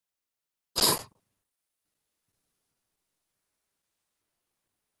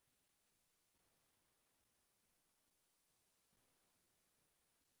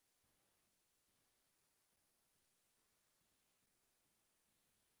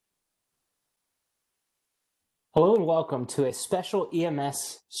Hello and welcome to a special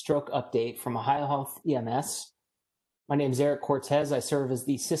EMS stroke update from OhioHealth EMS. My name is Eric Cortez. I serve as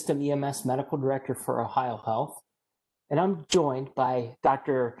the System EMS Medical Director for OhioHealth, and I'm joined by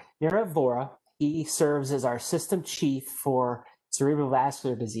Dr. Vora. He serves as our System Chief for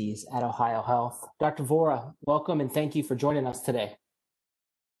Cerebrovascular Disease at OhioHealth. Dr. Vora, welcome and thank you for joining us today.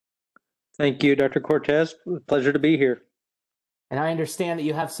 Thank you, Dr. Cortez. Pleasure to be here. And I understand that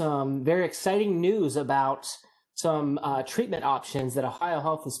you have some very exciting news about some treatment options that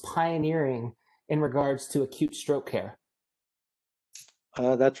OhioHealth is pioneering in regards to acute stroke care.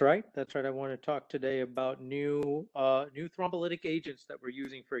 That's right. I want to talk today about new thrombolytic agents that we're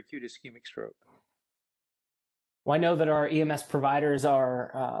using for acute ischemic stroke. Well, I know that our EMS providers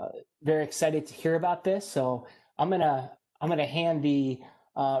are very excited to hear about this, so I'm gonna hand the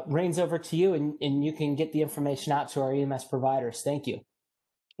reins over to you, and you can get the information out to our EMS providers. Thank you.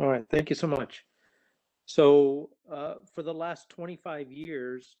 All right, thank you so much. So for the last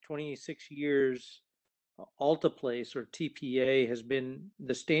 26 years, alteplase or TPA has been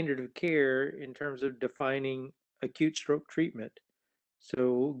the standard of care in terms of defining acute stroke treatment.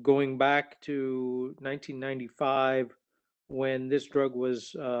 So going back to 1995, when this drug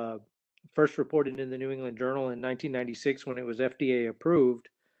was first reported in the New England Journal, in 1996 when it was FDA approved,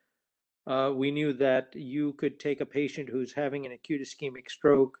 we knew that you could take a patient who's having an acute ischemic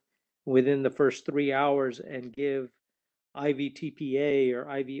stroke within the first 3 hours and give IV TPA or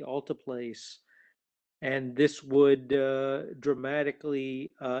IV alteplase, and this would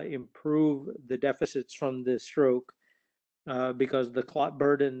dramatically improve the deficits from the stroke because the clot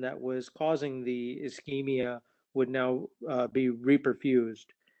burden that was causing the ischemia would now be reperfused.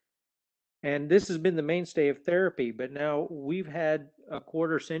 And this has been the mainstay of therapy, but now we've had a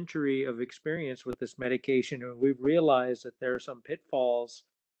quarter century of experience with this medication, and we've realized that there are some pitfalls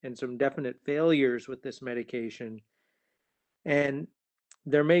and some definite failures with this medication. And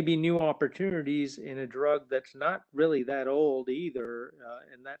there may be new opportunities in a drug that's not really that old either,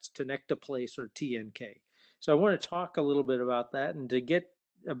 and that's tenecteplase or TNK. So I want to talk a little bit about that, and to get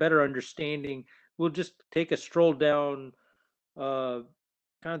a better understanding, we'll just take a stroll down kind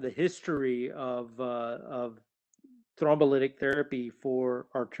of the history of thrombolytic therapy for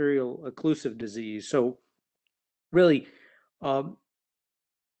arterial occlusive disease. So really,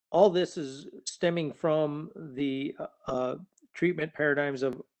 all this is stemming from the treatment paradigms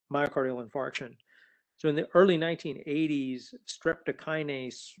of myocardial infarction. So in the early 1980s,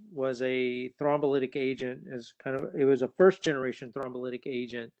 streptokinase was a thrombolytic agent. It was a first generation thrombolytic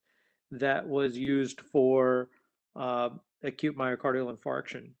agent that was used for acute myocardial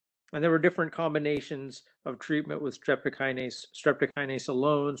infarction. And there were different combinations of treatment with streptokinase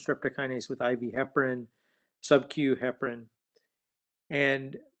alone, streptokinase with IV heparin, sub-Q heparin.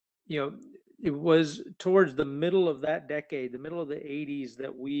 And, it was towards the middle of that decade, the middle of the 80s,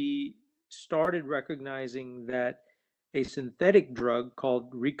 that we started recognizing that a synthetic drug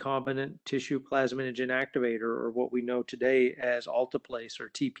called recombinant tissue plasminogen activator, or what we know today as alteplase or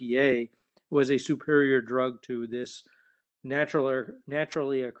TPA, was a superior drug to this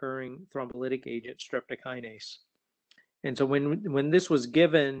naturally occurring thrombolytic agent, streptokinase. And so when this was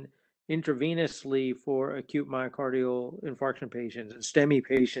given intravenously for acute myocardial infarction patients and STEMI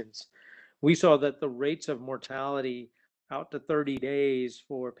patients, we saw that the rates of mortality out to 30 days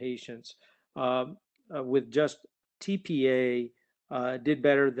for patients with just TPA did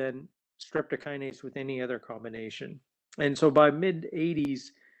better than streptokinase with any other combination. And so by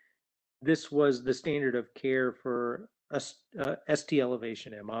mid-80s, this was the standard of care for ST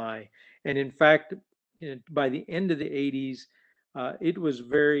elevation MI. And in fact, by the end of the 80s, it was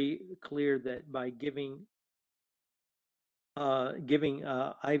very clear that by giving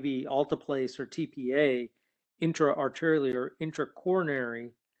IV alteplase or TPA intra-arterially or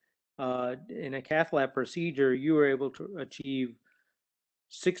intracoronary in a cath lab procedure, you were able to achieve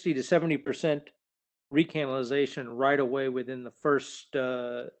 60 to 70% recanalization right away within the first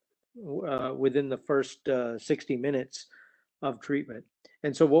 60 minutes of treatment.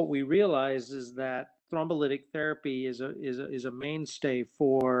 And so what we realized is that thrombolytic therapy is a mainstay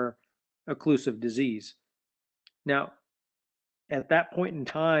for occlusive disease. Now, at that point in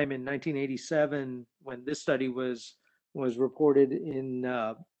time in 1987, when this study was reported in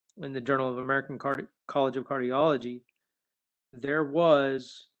the Journal of American College of Cardiology, there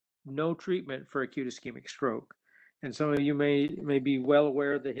was no treatment for acute ischemic stroke. And some of you may be well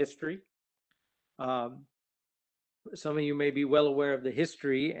aware of the history. Some of you may be well aware of the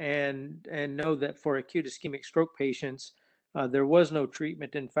history and know that for acute ischemic stroke patients, there was no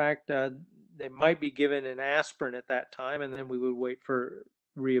treatment. In fact, they might be given an aspirin at that time, and then we would wait for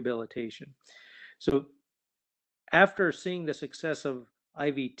rehabilitation. So after seeing the success of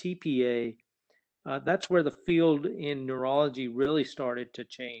IV TPA, that's where the field in neurology really started to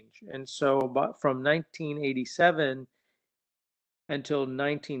change. And so from 1987 until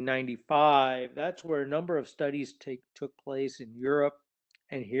 1995, that's where a number of studies took place in Europe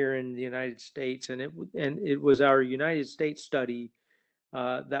and here in the United States. And it was our United States study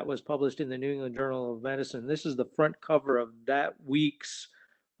that was published in the New England Journal of Medicine. This is the front cover of that week's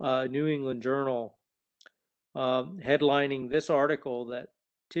New England Journal, headlining this article that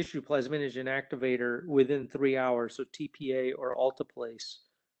tissue plasminogen activator within 3 hours, so TPA or alteplase,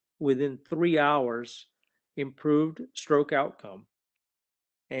 within 3 hours improved stroke outcome.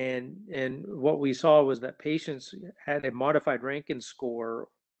 And what we saw was that patients had a modified Rankin score,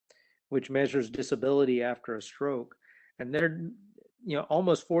 which measures disability after a stroke, and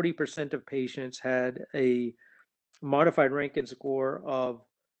almost 40% of patients had a modified Rankin score of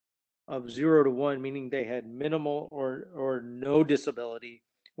 0 to 1, meaning they had minimal or no disability,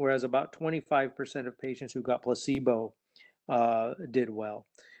 whereas about 25% of patients who got placebo did well.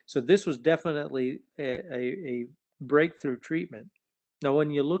 So this was definitely a breakthrough treatment. Now,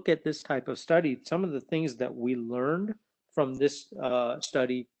 when you look at this type of study, some of the things that we learned from this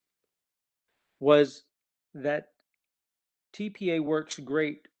study was that TPA works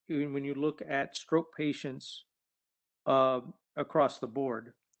great when you look at stroke patients across the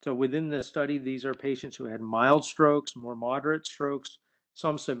board. So within the study, these are patients who had mild strokes, more moderate strokes,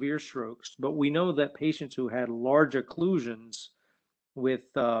 some severe strokes. But we know that patients who had large occlusions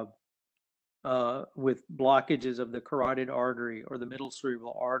with blockages of the carotid artery or the middle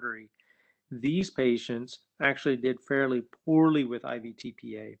cerebral artery, these patients actually did fairly poorly with IV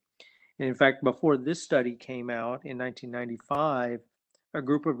TPA. And in fact, before this study came out in 1995, a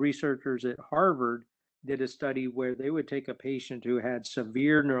group of researchers at Harvard did a study where they would take a patient who had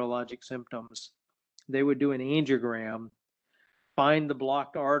severe neurologic symptoms. They would do an angiogram, find the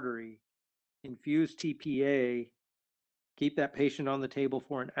blocked artery, infuse TPA, keep that patient on the table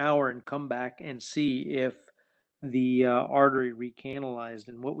for an hour, and come back and see if the artery recanalized.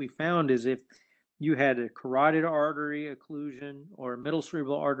 And what we found is if you had a carotid artery occlusion or a middle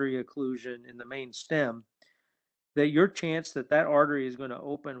cerebral artery occlusion in the main stem, that your chance that that artery is going to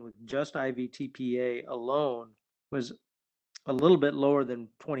open with just IV TPA alone was a little bit lower than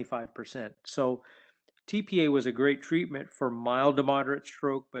 25%. So TPA was a great treatment for mild to moderate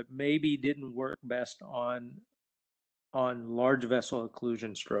stroke, but maybe didn't work best on large vessel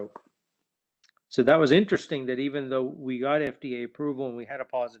occlusion stroke. So that was interesting that even though we got FDA approval and we had a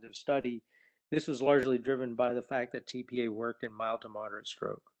positive study, this was largely driven by the fact that TPA worked in mild to moderate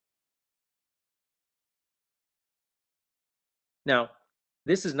stroke. Now,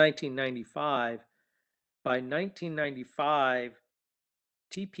 this is 1995. By 1995,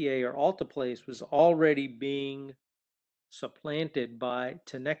 TPA or alteplase was already being supplanted by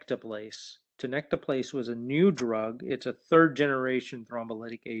tenecteplase. Tenecteplase was a new drug. It's a third generation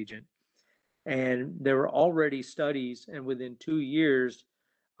thrombolytic agent. And there were already studies, and within 2 years,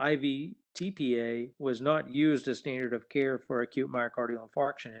 IV TPA was not used as standard of care for acute myocardial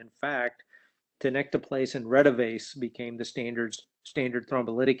infarction. In fact, tenecteplase and Retavase became the standard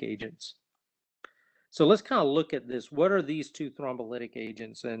thrombolytic agents. So let's kind of look at this. What are these two thrombolytic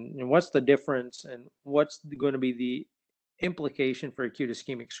agents, and what's the difference, and what's going to be the implication for acute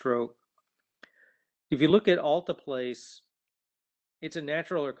ischemic stroke? If you look at alteplase, it's a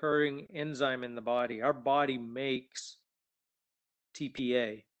natural occurring enzyme in the body. Our body makes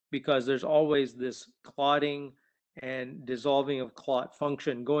TPA because there's always this clotting and dissolving of clot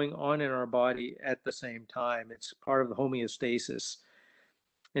function going on in our body at the same time. It's part of the homeostasis.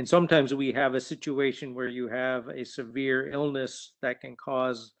 And sometimes we have a situation where you have a severe illness that can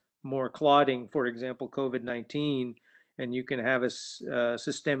cause more clotting, for example, COVID-19, and you can have a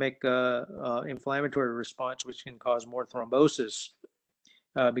systemic inflammatory response, which can cause more thrombosis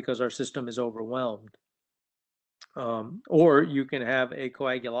because our system is overwhelmed. Or you can have a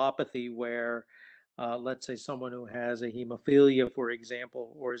coagulopathy where, let's say someone who has a hemophilia, for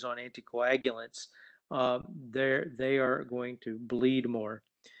example, or is on anticoagulants, they are going to bleed more.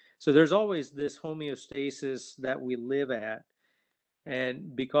 So there's always this homeostasis that we live at.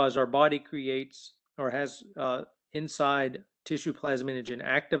 And because our body creates or has inside tissue plasminogen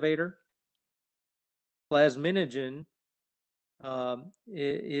activator, plasminogen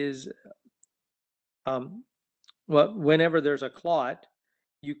is well, whenever there's a clot,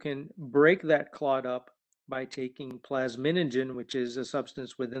 you can break that clot up by taking plasminogen, which is a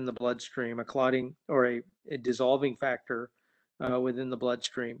substance within the bloodstream, a clotting or a dissolving factor within the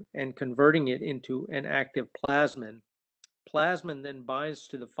bloodstream, and converting it into an active plasmin. Plasmin then binds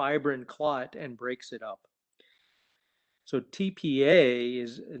to the fibrin clot and breaks it up. So TPA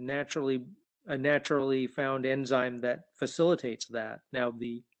is a naturally found enzyme that facilitates that. Now,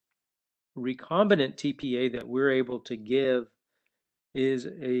 the recombinant TPA that we're able to give is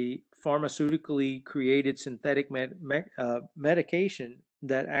a pharmaceutically created synthetic medication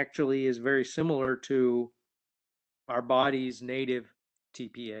that actually is very similar to our body's native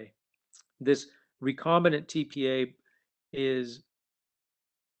TPA. This recombinant TPA is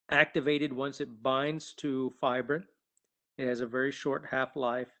activated once it binds to fibrin. It has a very short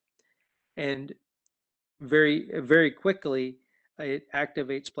half-life, and very quickly it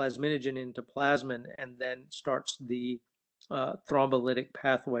activates plasminogen into plasmin and then starts the thrombolytic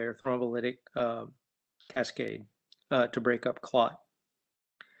pathway or thrombolytic cascade to break up clot.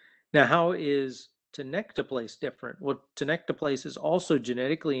 Now, how is tenecteplase different? Well, tenecteplase is also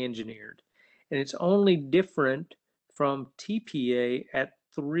genetically engineered, and it's only different from TPA at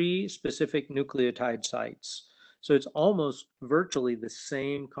 3 specific nucleotide sites. So it's almost virtually the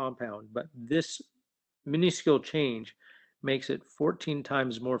same compound, but this minuscule change makes it 14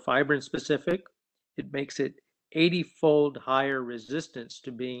 times more fibrin specific. It makes it 80-fold higher resistance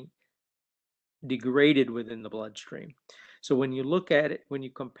to being degraded within the bloodstream. So when you look at it, when you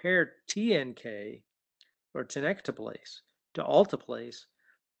compare TNK or tenecteplase to alteplase,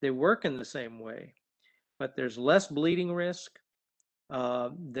 they work in the same way, but there's less bleeding risk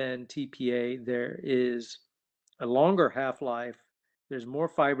than TPA. There is a longer half-life. There's more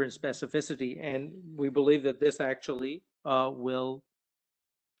fibrin specificity, and we believe that this actually will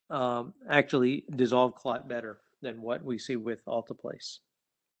actually dissolve clot better than what we see with alteplase.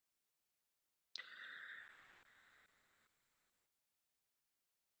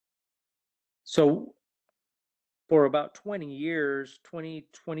 So for about 23 years,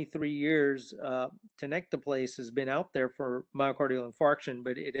 tenecteplase has been out there for myocardial infarction,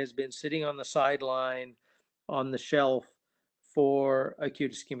 but it has been sitting on the sideline, on the shelf for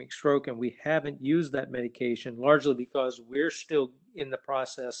acute ischemic stroke, and we haven't used that medication largely because we're still in the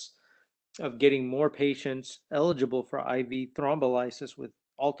process of getting more patients eligible for IV thrombolysis with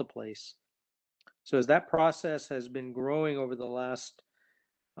alteplase. So as that process has been growing over the last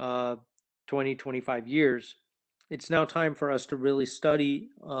 20, 25 years, it's now time for us to really study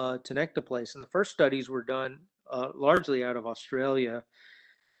tenecteplase. And the first studies were done largely out of Australia.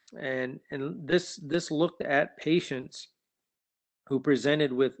 And this looked at patients who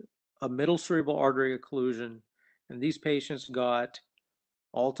presented with a middle cerebral artery occlusion. And these patients got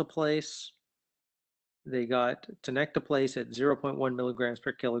alteplase, they got tenecteplase at 0.1 milligrams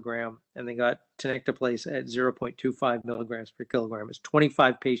per kilogram, and they got tenecteplase at 0.25 milligrams per kilogram. It's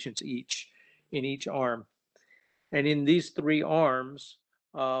 25 patients each in each arm. And in these 3 arms,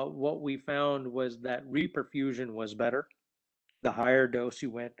 what we found was that reperfusion was better. The higher dose you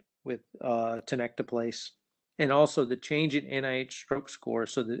went with tenecteplase, and also the change in NIH stroke score.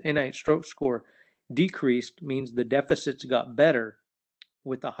 So the NIH stroke score decreased means the deficits got better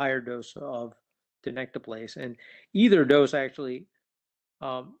with the higher dose of tenecteplase, and either dose actually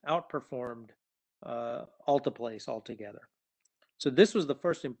outperformed alteplase altogether. So this was the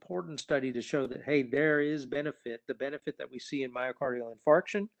first important study to show that, hey, there is benefit, the benefit that we see in myocardial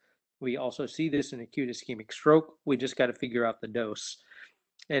infarction. We also see this in acute ischemic stroke. We just got to figure out the dose.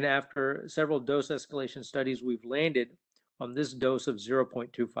 And after several dose escalation studies, we've landed on this dose of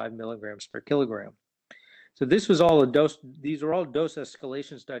 0.25 milligrams per kilogram. So this was all a dose, these are all dose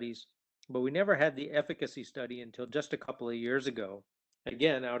escalation studies, but we never had the efficacy study until just a couple of years ago,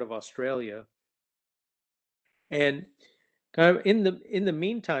 again, out of Australia. And kind of in the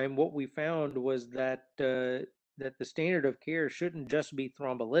meantime, what we found was that that the standard of care shouldn't just be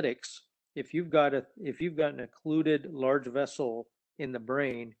thrombolytics. If you've got an occluded large vessel in the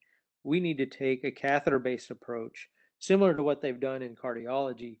brain, we need to take a catheter-based approach, similar to what they've done in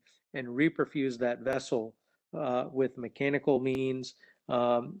cardiology, and reperfuse that vessel with mechanical means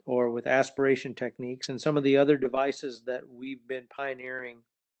or with aspiration techniques and some of the other devices that we've been pioneering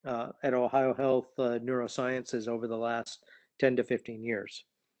at OhioHealth Neurosciences over the last 10 to 15 years.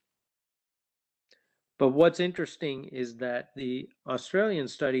 But what's interesting is that the Australian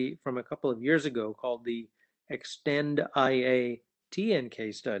study from a couple of years ago called the Extend IA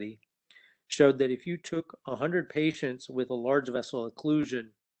TNK study showed that if you took 100 patients with a large vessel occlusion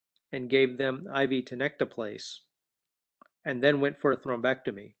and gave them IV tenecteplase and then went for a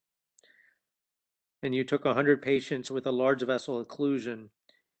thrombectomy, and you took 100 patients with a large vessel occlusion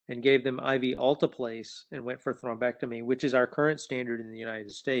and gave them IV alteplase and went for thrombectomy, which is our current standard in the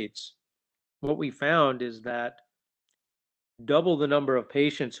United States, what we found is that double the number of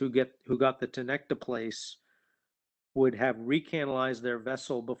patients who got the tenecteplase would have recanalized their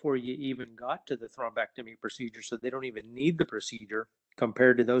vessel before you even got to the thrombectomy procedure, so they don't even need the procedure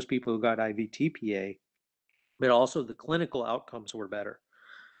compared to those people who got IV TPA. But also the clinical outcomes were better.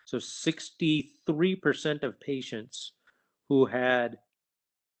 So 63% of patients who had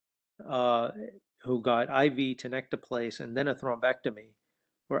who got IV tenecteplase and then a thrombectomy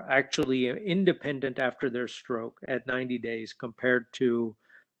were actually independent after their stroke at 90 days compared to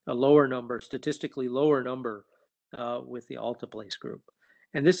a lower number, statistically lower number with the alteplase group.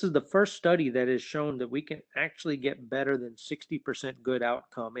 And this is the first study that has shown that we can actually get better than 60% good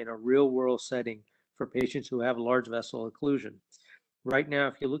outcome in a real world setting for patients who have large vessel occlusion. Right now,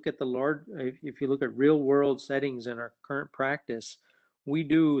 if you look at real world settings in our current practice, we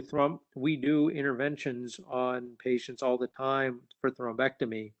do interventions on patients all the time for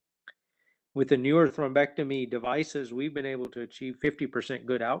thrombectomy. With the newer thrombectomy devices, we've been able to achieve 50%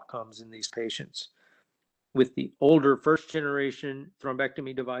 good outcomes in these patients. With the older first generation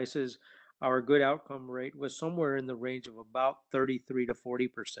thrombectomy devices, our good outcome rate was somewhere in the range of about 33 to 40%.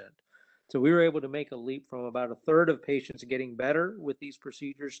 So we were able to make a leap from about a third of patients getting better with these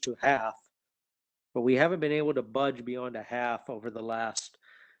procedures to half, but we haven't been able to budge beyond a half over the last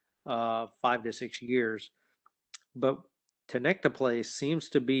 5 to 6 years. But tenecteplase seems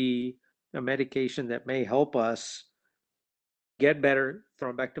to be a medication that may help us get better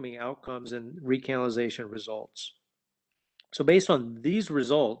thrombectomy outcomes and recanalization results. So based on these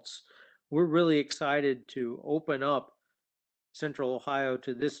results, we're really excited to open up Central Ohio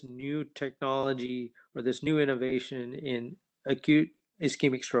to this new technology or this new innovation in acute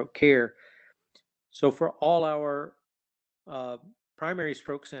ischemic stroke care. So for all our primary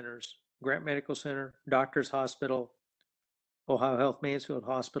stroke centers, Grant Medical Center, Doctors Hospital, OhioHealth Mansfield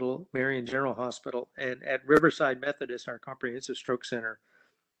Hospital, Marion General Hospital, and at Riverside Methodist, our comprehensive stroke center,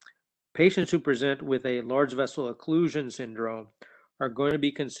 patients who present with a large vessel occlusion syndrome are going to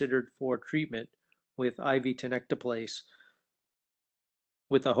be considered for treatment with IV tenecteplase,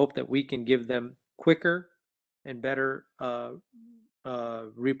 with the hope that we can give them quicker and better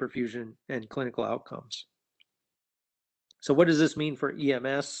reperfusion and clinical outcomes. So what does this mean for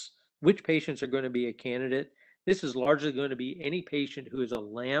EMS? Which patients are going to be a candidate? This is largely going to be any patient who is a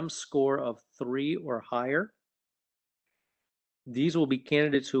LAM score of 3 or higher. These will be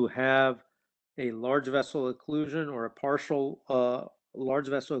candidates who have a large vessel occlusion or a partial large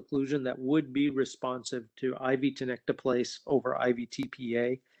vessel occlusion that would be responsive to IV tenecteplase over IV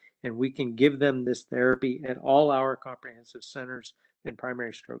TPA, and we can give them this therapy at all our comprehensive centers and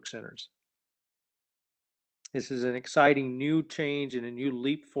primary stroke centers. This is an exciting new change and a new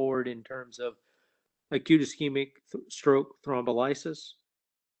leap forward in terms of acute ischemic stroke thrombolysis.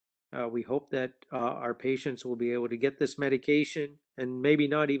 We hope that our patients will be able to get this medication and maybe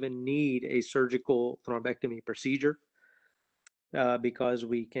not even need a surgical thrombectomy procedure because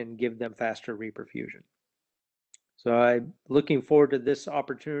we can give them faster reperfusion. So I'm looking forward to this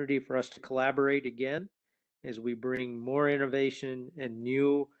opportunity for us to collaborate again as we bring more innovation and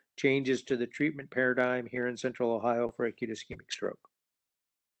new changes to the treatment paradigm here in Central Ohio for acute ischemic stroke.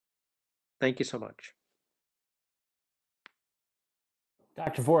 Thank you so much.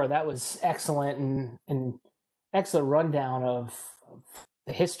 Dr. Vora, that was excellent and excellent rundown of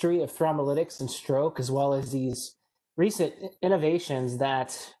the history of thrombolytics and stroke, as well as these recent innovations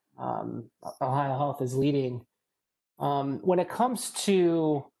that Ohio Health is leading. When it comes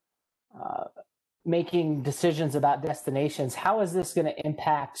to making decisions about destinations, how is this going to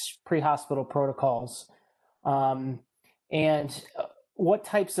impact pre-hospital protocols? And what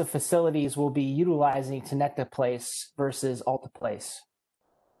types of facilities will be utilizing tenecteplase versus alteplase?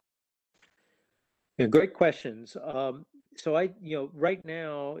 Yeah, great questions. So right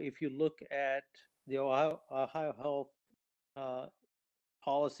now, if you look at the Ohio Health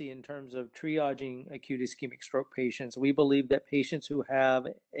policy in terms of triaging acute ischemic stroke patients, we believe that patients who have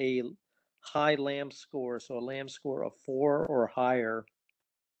a high LAM score, so a LAM score of 4 or higher,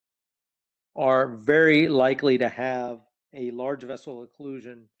 are very likely to have a large vessel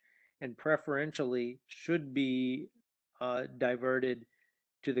occlusion and preferentially should be diverted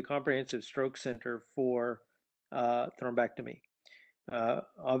to the comprehensive stroke center for thrombectomy.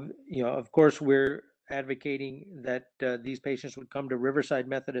 Of course, we're advocating that these patients would come to Riverside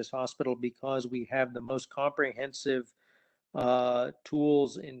Methodist Hospital because we have the most comprehensive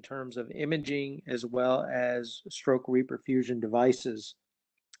tools in terms of imaging as well as stroke reperfusion devices.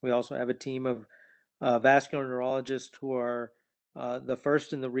 We also have a team of vascular neurologists who are the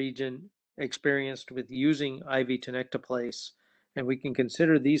first in the region experienced with using IV tenecteplase, and we can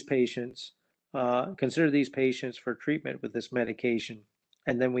consider these patients for treatment with this medication.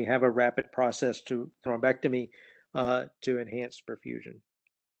 And then we have a rapid process to thrombectomy to enhanced perfusion.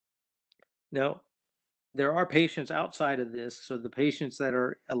 Now, there are patients outside of this, so the patients that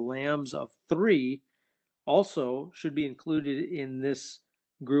are LAMs of 3 also should be included in this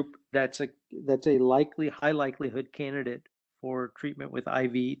group that's a high likelihood candidate for treatment with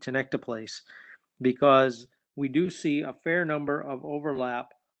IV tenecteplase, because we do see a fair number of overlap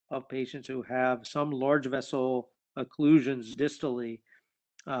of patients who have some large vessel occlusions distally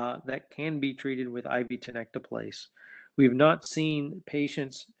that can be treated with IV tenecteplase. We've not seen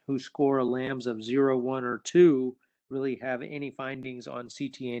patients who score LAMs of 0, 1, or 2 really have any findings on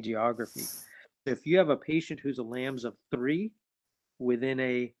CT angiography. If you have a patient who's a LAMs of 3 within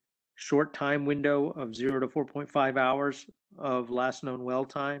a short time window of 0 to 4.5 hours of last known well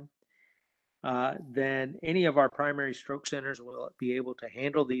time, then any of our primary stroke centers will be able to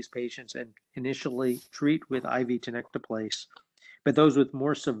handle these patients and initially treat with IV tenecteplase. But those with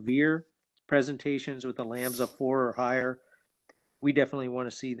more severe presentations with the LAMs of 4 or higher, we definitely want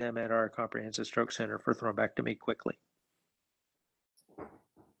to see them at our comprehensive stroke center for thrombectomy quickly.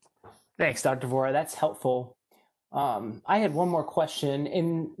 Thanks, Dr. Vora. That's helpful. I had one more question.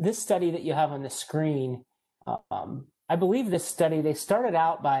 In this study that you have on the screen, I believe this study, they started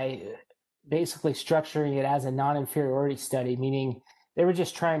out by basically structuring it as a non-inferiority study, meaning they were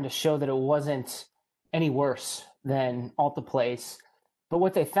just trying to show that it wasn't any worse than alteplase. But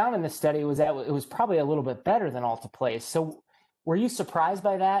what they found in this study was that it was probably a little bit better than alteplase. So were you surprised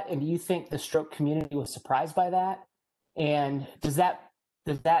by that? And do you think the stroke community was surprised by that? And does that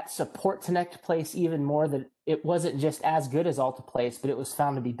support tenecteplase even more, that it wasn't just as good as alteplase, but it was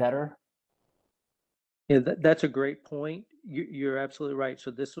found to be better? Yeah, that's a great point. You're absolutely right. So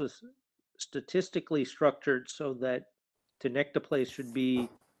this was statistically structured so that tenecteplase should be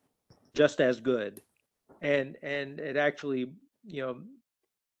just as good, and it actually,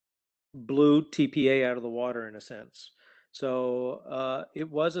 blew TPA out of the water in a sense. So it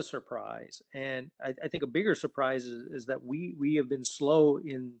was a surprise, and I think a bigger surprise is that we have been slow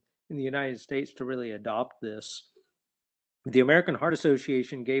in the United States to really adopt this. The American Heart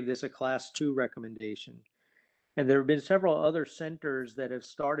Association gave this a Class 2 recommendation, and there have been several other centers that have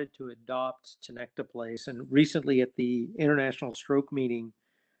started to adopt tenecteplase. And recently at the International Stroke Meeting,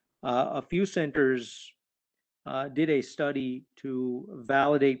 a few centers did a study to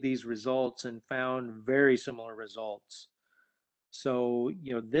validate these results and found very similar results. So,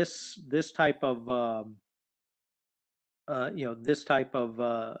 this type of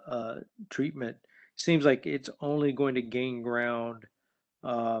treatment seems like it's only going to gain ground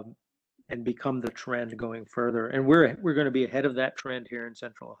and become the trend going further. And we're going to be ahead of that trend here in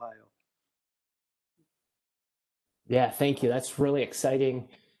Central Ohio. Yeah, thank you. That's really exciting.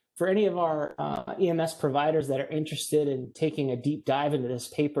 For any of our EMS providers that are interested in taking a deep dive into this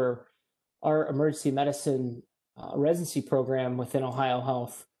paper, our emergency medicine residency program within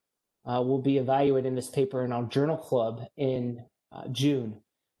OhioHealth will be evaluating this paper in our journal club in June.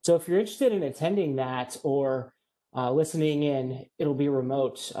 So if you're interested in attending that or listening in, it'll be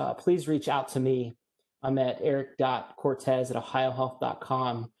remote. Please reach out to me. I'm at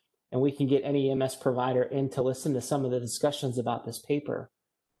eric.cortez@ohiohealth.com, and we can get any EMS provider in to listen to some of the discussions about this paper.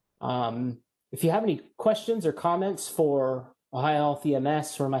 If you have any questions or comments for OhioHealth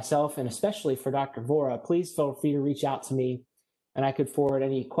EMS or myself, and especially for Dr. Vora, please feel free to reach out to me, and I could forward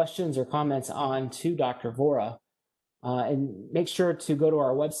any questions or comments on to Dr. Vora. And make sure to go to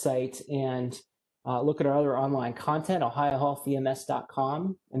our website and look at our other online content,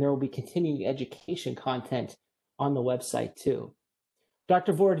 ohiohealthems.com, and there will be continuing education content on the website too.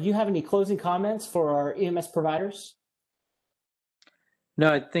 Dr. Vora, do you have any closing comments for our EMS providers?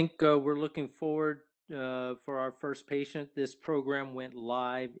 No, I think we're looking forward for our first patient. This program went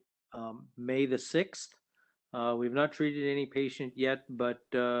live May the 6th. We've not treated any patient yet, but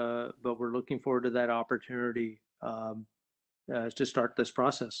we're looking forward to that opportunity to start this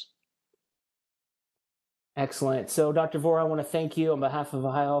process. Excellent. So, Dr. Vora, I want to thank you on behalf of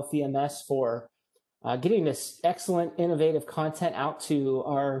OhioHealth EMS for getting this excellent, innovative content out to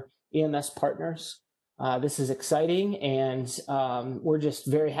our EMS partners. This is exciting, and we're just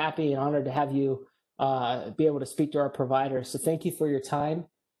very happy and honored to have you be able to speak to our providers. So thank you for your time,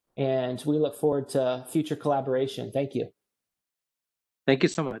 and we look forward to future collaboration. Thank you. Thank you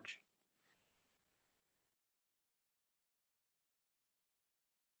so much.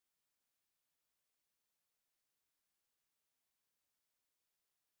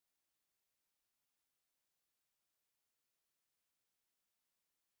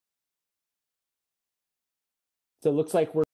 So it looks like we're